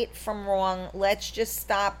us right from wrong. Let's just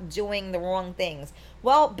stop doing the wrong things.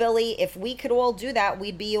 Well, Billy, if we could all do that,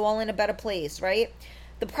 we'd be all in a better place, right?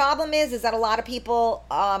 The problem is that a lot of people,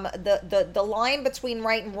 the line between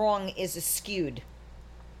right and wrong is skewed.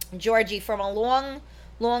 Georgie, from a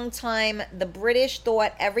long time, the British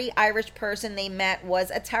thought every Irish person they met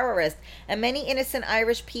was a terrorist, and many innocent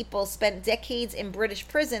Irish people spent decades in British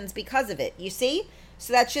prisons because of it. You see?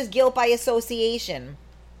 So that's just guilt by association.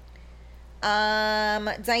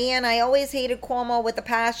 Diane, I always hated Cuomo with a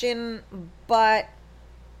passion, but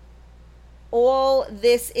all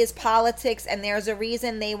this is politics, and there's a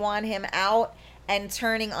reason they want him out and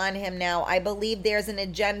turning on him now. I believe there's an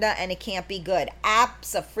agenda, and it can't be good.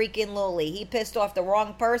 Abso-freaking-lutely. He pissed off the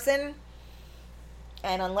wrong person,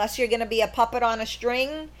 and unless you're going to be a puppet on a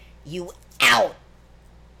string, you out.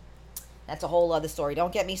 That's a whole other story.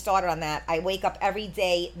 Don't get me started on that. I wake up every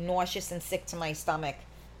day nauseous and sick to my stomach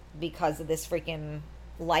because of this freaking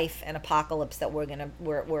life and apocalypse that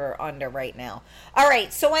we're under right now. All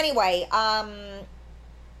right, so anyway,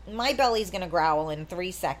 my belly's gonna growl in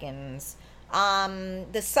 3 seconds.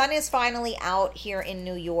 The sun is finally out here in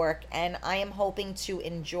New York, and I am hoping to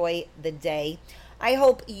enjoy the day. I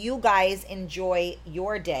hope you guys enjoy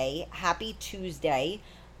your day. Happy Tuesday.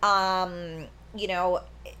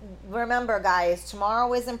 Remember, guys,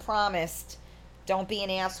 tomorrow isn't promised. Don't be an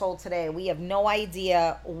asshole today. We have no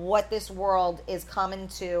idea what this world is coming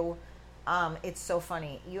to. It's so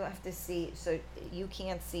funny. You have to see, so you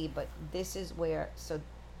can't see, but this is where she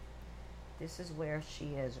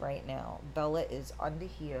is right now. Bella is under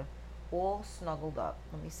here, all snuggled up.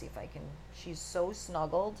 Let me see if I can. She's so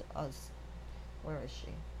snuggled. Where is she?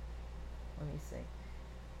 Let me see.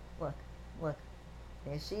 Look.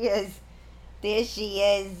 There she is. There she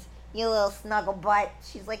is. You little snuggle butt.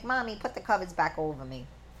 She's like, Mommy, put the covers back over me.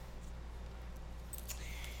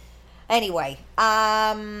 Anyway,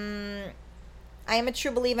 I am a true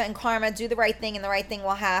believer in karma. Do the right thing and the right thing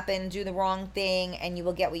will happen. Do the wrong thing and you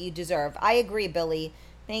will get what you deserve. I agree, Billy.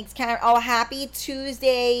 Thanks, Karen. Oh, happy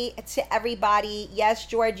Tuesday to everybody. Yes,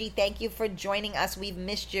 Georgie, thank you for joining us. We've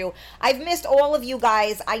missed you. I've missed all of you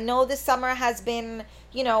guys. I know this summer has been,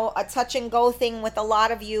 a touch and go thing with a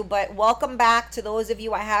lot of you, but welcome back to those of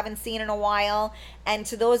you I haven't seen in a while. And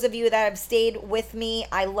to those of you that have stayed with me,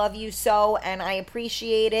 I love you so, and I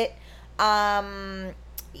appreciate it.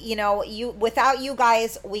 Without you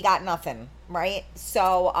guys, we got nothing, right?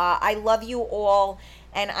 So I love you all,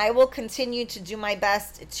 and I will continue to do my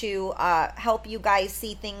best to help you guys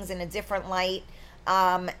see things in a different light.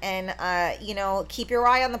 Keep your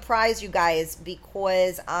eye on the prize, you guys,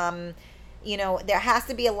 because there has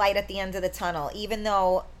to be a light at the end of the tunnel. Even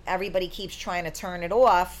though everybody keeps trying to turn it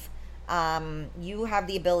off, you have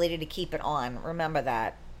the ability to keep it on. Remember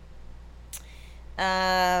that.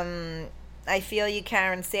 I feel you,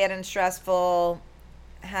 Karen. Sad and stressful.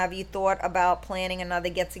 Have you thought about planning another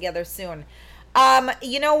get-together soon?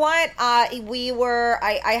 You know what?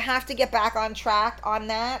 I have to get back on track on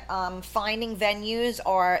that. Finding venues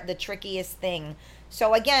are the trickiest thing.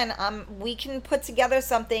 So again, we can put together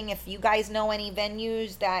something. If you guys know any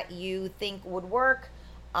venues that you think would work,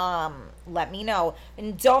 let me know.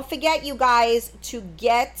 And don't forget, you guys, to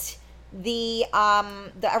get the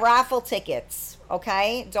raffle tickets.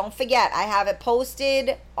 Okay, don't forget, I have it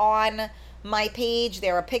posted on my page.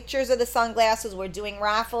 There are pictures of the sunglasses. We're doing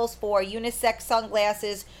raffles for unisex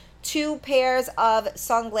sunglasses, 2 pairs of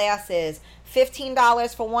sunglasses,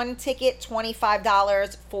 $15 for 1 ticket,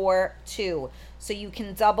 $25 for 2. So you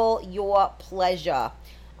can double your pleasure.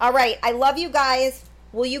 All right, I love you guys.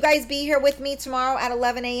 Will you guys be here with me tomorrow at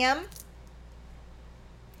 11 a.m.?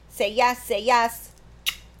 Say yes, say yes.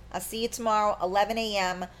 I'll see you tomorrow, 11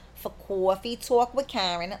 a.m. for Coffee Talk with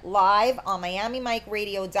Karen, live on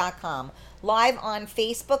MiamiMikeRadio.com, live on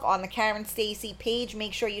Facebook on the Karen Stacy page.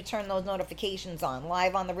 Make sure you turn those notifications on.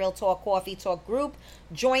 Live on the Real Talk Coffee Talk group.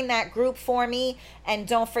 Join that group for me. And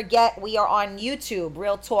don't forget, we are on YouTube,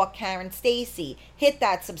 Real Talk Karen Stacy. Hit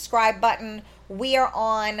that subscribe button. We are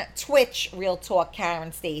on Twitch, Real Talk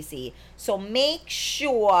Karen Stacy. So make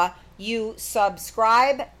sure you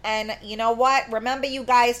subscribe. And you know what? Remember, you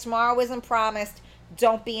guys, tomorrow isn't promised.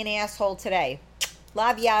 Don't be an asshole today.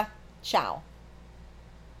 Love ya. Ciao.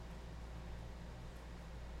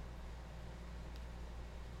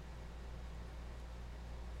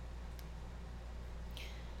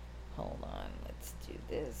 Hold on. Let's do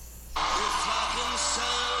this.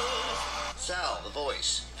 Sal, the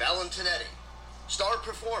voice, Valentinetti, star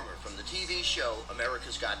performer from the TV show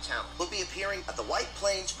America's Got Talent, will be appearing at the White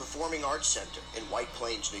Plains Performing Arts Center in White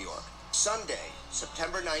Plains, New York, Sunday,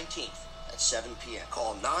 September 19th at 7 p.m.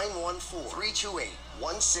 Call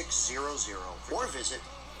 914-328-1600 or visit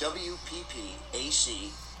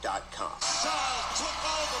WPPAC.com.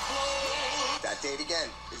 That date again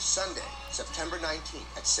is Sunday, September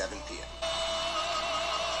 19th at 7 p.m.